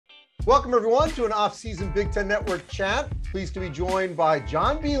Welcome, everyone, to an off-season Big Ten Network chat. Pleased to be joined by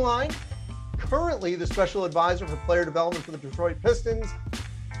John Beilein, currently the special advisor for player development for the Detroit Pistons,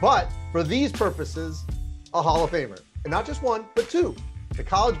 but for these purposes, a Hall of Famer. And not just one, but two. The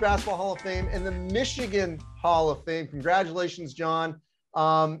College Basketball Hall of Fame and the Michigan Hall of Fame. Congratulations, John.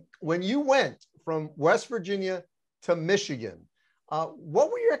 When you went from West Virginia to Michigan,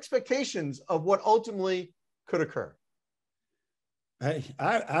 what were your expectations of what ultimately could occur?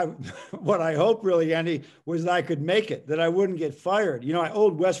 What I hope really, Andy, was that I could make it, that I wouldn't get fired. You know, I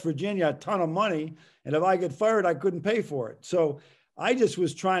owed West Virginia a ton of money, and if I get fired, I couldn't pay for it. So I just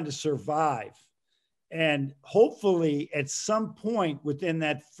was trying to survive. And hopefully at some point within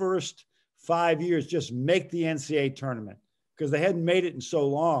that first 5 years, just make the NCAA tournament, because they hadn't made it in so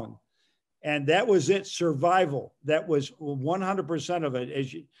long. And that was it, survival. That was 100% of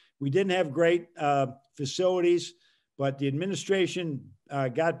it. We didn't have great facilities, but the administration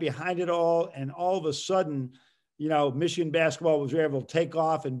got behind it all. And all of a sudden, you know, Michigan basketball was able to take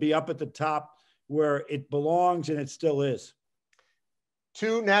off and be up at the top where it belongs, and it still is.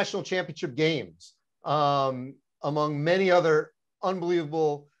 2 national championship games, among many other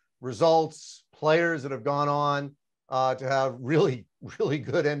unbelievable results, players that have gone on to have really, really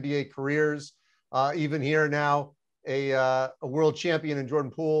good NBA careers. Even here now, a world champion in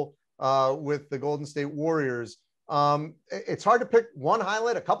Jordan Poole with the Golden State Warriors. It's hard to pick one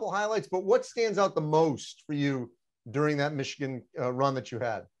highlight, a couple highlights, but what stands out the most for you during that Michigan run that you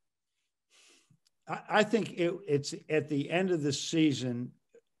had? I think it's at the end of the season,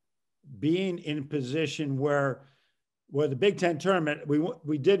 being in position where the Big Ten tournament,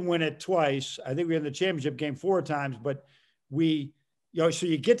 we did win it twice. I think we were in the championship game 4 times, but so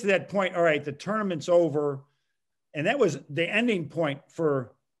you get to that point, all right, the tournament's over. And that was the ending point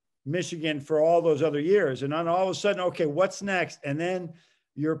for Michigan for all those other years. And then all of a sudden, okay, what's next? And then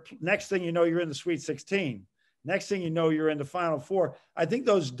next thing you know, you're in the Sweet 16. Next thing you know, you're in the Final Four. I think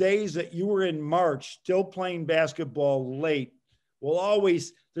those days that you were in March, still playing basketball late, will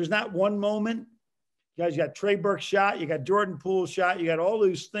always, there's not one moment. You guys, you got Trey Burke's shot, you got Jordan Poole's shot, you got all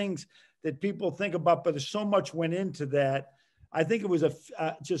those things that people think about, but there's so much went into that. I think it was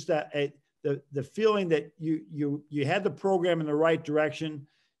the feeling that you had the program in the right direction.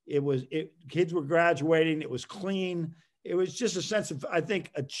 Kids were graduating. It was clean. It was just a sense of, I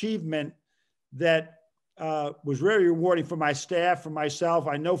think, achievement that was very rewarding for my staff, for myself,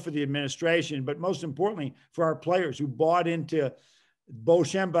 I know for the administration, but most importantly for our players who bought into Bo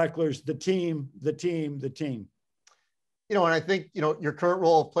Schembechler's the team. You know, and I think, you know, your current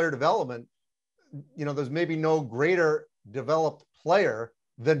role of player development, you know, there's maybe no greater developed player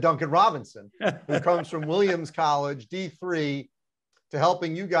than Duncan Robinson, who comes from Williams College, D3, to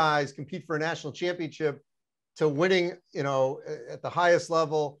helping you guys compete for a national championship, to winning, you know, at the highest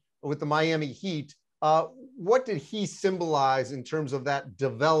level with the Miami Heat. What did he symbolize in terms of that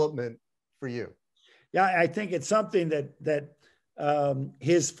development for you? Yeah, I think it's something that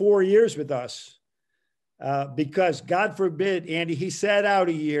his 4 years with us, because God forbid, Andy, he sat out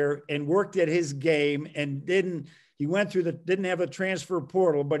a year and worked at his game and didn't have a transfer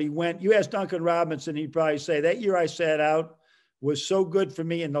portal, but he went. You asked Duncan Robinson, he'd probably say that year I sat out was so good for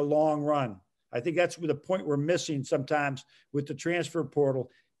me in the long run. I think that's the point we're missing sometimes with the transfer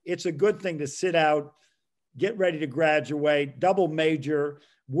portal. It's a good thing to sit out, get ready to graduate, double major,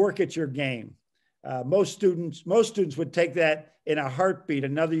 work at your game. Most students would take that in a heartbeat,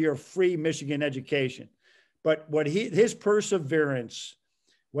 another year of free Michigan education. But his perseverance,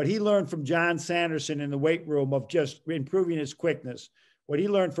 what he learned from John Sanderson in the weight room of just improving his quickness, what he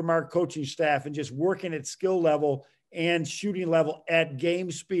learned from our coaching staff and just working at skill level and shooting level at game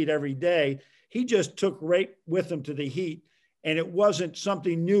speed every day, he just took right with him to the Heat. And it wasn't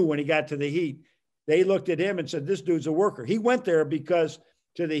something new when he got to the Heat. They looked at him and said, this dude's a worker. He went there because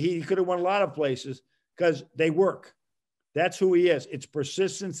to the Heat, he could have won a lot of places because they work. That's who he is. It's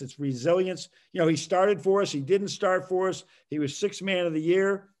persistence. It's resilience. You know, he started for us. He didn't start for us. He was 6th man of the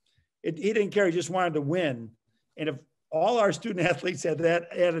year. He didn't care. He just wanted to win. And if all our student athletes had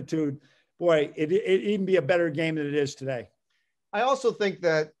that attitude, boy, it'd even be a better game than it is today. I also think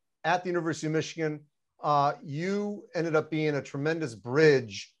that at the University of Michigan, you ended up being a tremendous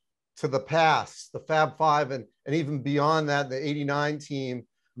bridge to the past, the Fab Five, and even beyond that, the '89 team,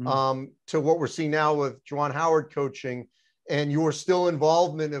 to what we're seeing now with Juwan Howard coaching, and your still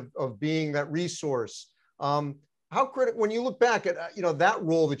involvement of being that resource. How critical, when you look back at that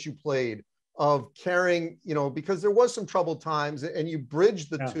role that you played of carrying, because there was some troubled times, and you bridged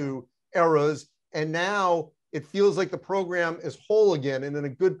the two eras, and now it feels like the program is whole again and in a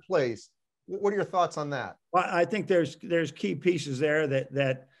good place. What are your thoughts on that? Well, I think there's key pieces there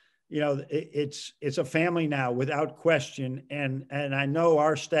that it's a family now without question. And I know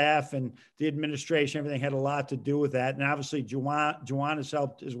our staff and the administration, everything had a lot to do with that. And obviously Juwan has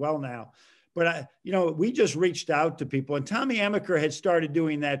helped as well now. But we just reached out to people, and Tommy Amaker had started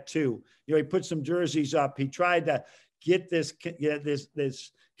doing that too. He put some jerseys up. He tried to get this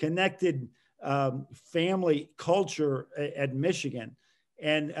connected family culture at Michigan.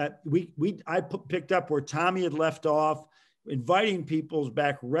 And I picked up where Tommy had left off, inviting people's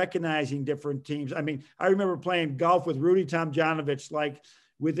back, recognizing different teams. I mean, I remember playing golf with Rudy Tomjanovich, like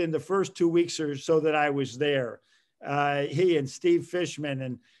within the first 2 weeks or so that I was there. He and Steve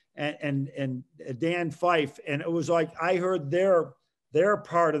Fishman and Dan Fife. And it was like, I heard their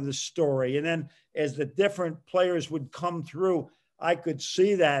part of the story. And then as the different players would come through, I could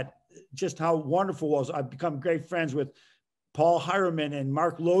see that just how wonderful it was. I've become great friends with Paul Hireman and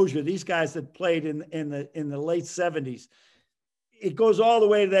Mark Lozier, these guys that played in the late 70s. It goes all the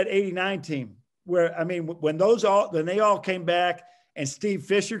way to that 89 team where, I mean, when they all came back and Steve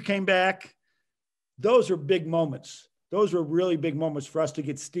Fisher came back, those are big moments. Those were really big moments for us to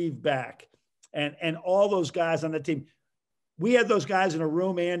get Steve back and all those guys on the team. We had those guys in a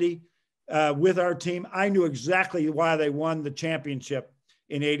room, Andy, with our team. I knew exactly why they won the championship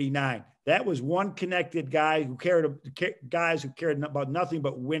in 89. That was one connected guy guys who cared about nothing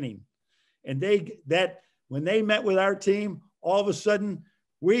but winning. And when they met with our team, all of a sudden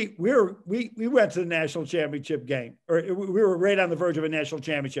we went to the national championship game, or we were right on the verge of a national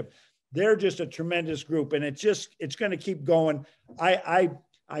championship. They're just a tremendous group, and it's going to keep going. I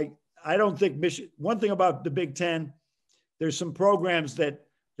don't think one thing about the Big Ten, there's some programs that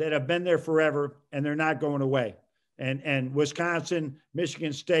have been there forever and they're not going away. And Wisconsin,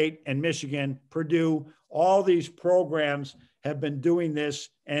 Michigan State, and Michigan, Purdue, all these programs have been doing this,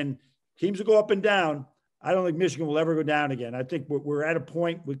 and teams will go up and down. I don't think Michigan will ever go down again. I think we're at a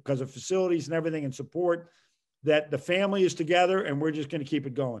point because of facilities and everything and support that the family is together, and we're just going to keep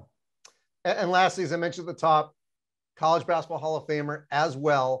it going. And lastly, as I mentioned at the top, College Basketball Hall of Famer as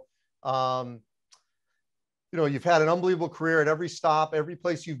well. You've had an unbelievable career at every stop, every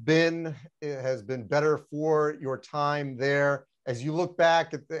place you've been. It has been better for your time there. As you look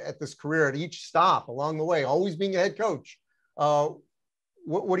back at this career, at each stop along the way, always being a head coach,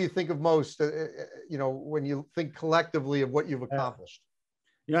 what do you think of most, when you think collectively of what you've accomplished?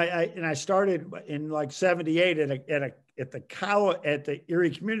 I started in like 78 at the Erie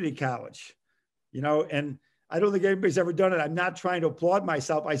Community College, and I don't think anybody's ever done it. I'm not trying to applaud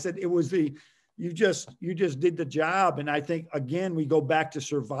myself. I said it was you just did the job. And I think, again, we go back to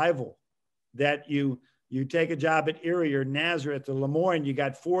survival, that you take a job at Erie or Nazareth or Lemoyne, you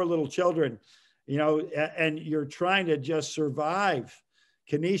got 4 little children, and you're trying to just survive.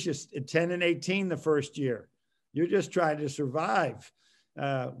 Canisius at 10 and 18 the first year, you're just trying to survive.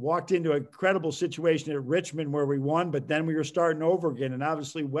 Walked into an incredible situation at Richmond where we won, but then we were starting over again. And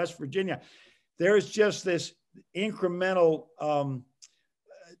obviously West Virginia, there's just this incremental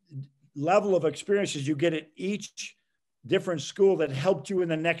level of experiences you get at each different school that helped you in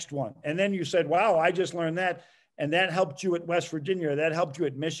the next one. And then you said, wow, I just learned that. And that helped you at West Virginia, or that helped you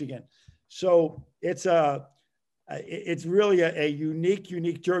at Michigan. So it's really a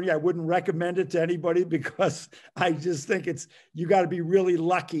unique journey. I wouldn't recommend it to anybody because I just think you got to be really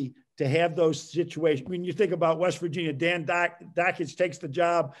lucky to have those situations. When you think about West Virginia, Dan Dakich takes the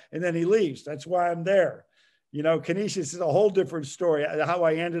job and then he leaves. That's why I'm there. Canisius is a whole different story, how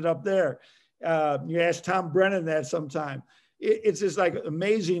I ended up there. You ask Tom Brennan that sometime. It's just like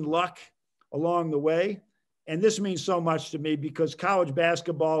amazing luck along the way. And this means so much to me because college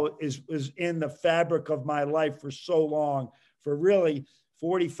basketball is in the fabric of my life for so long, for really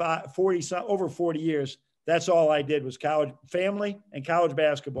over 40 years. That's all I did was college, family and college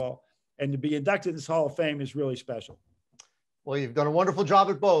basketball. And to be inducted in this Hall of Fame is really special. Well, you've done a wonderful job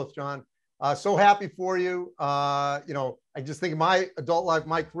at both, John. So happy for you. I just think in my adult life,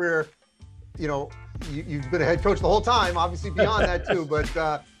 my career, you've been a head coach the whole time, obviously beyond that too,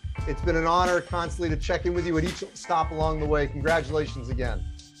 but it's been an honor constantly to check in with you at each stop along the way. Congratulations again.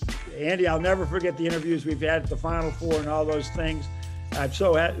 Andy, I'll never forget the interviews we've had at the Final Four and all those things. I'm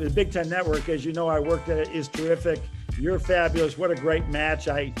so happy. The Big Ten Network, as you know, I worked at it, is terrific. You're fabulous. What a great match.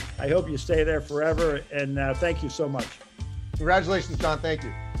 I hope you stay there forever. And thank you so much. Congratulations, John. Thank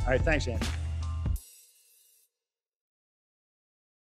you. All right. Thanks, Andy.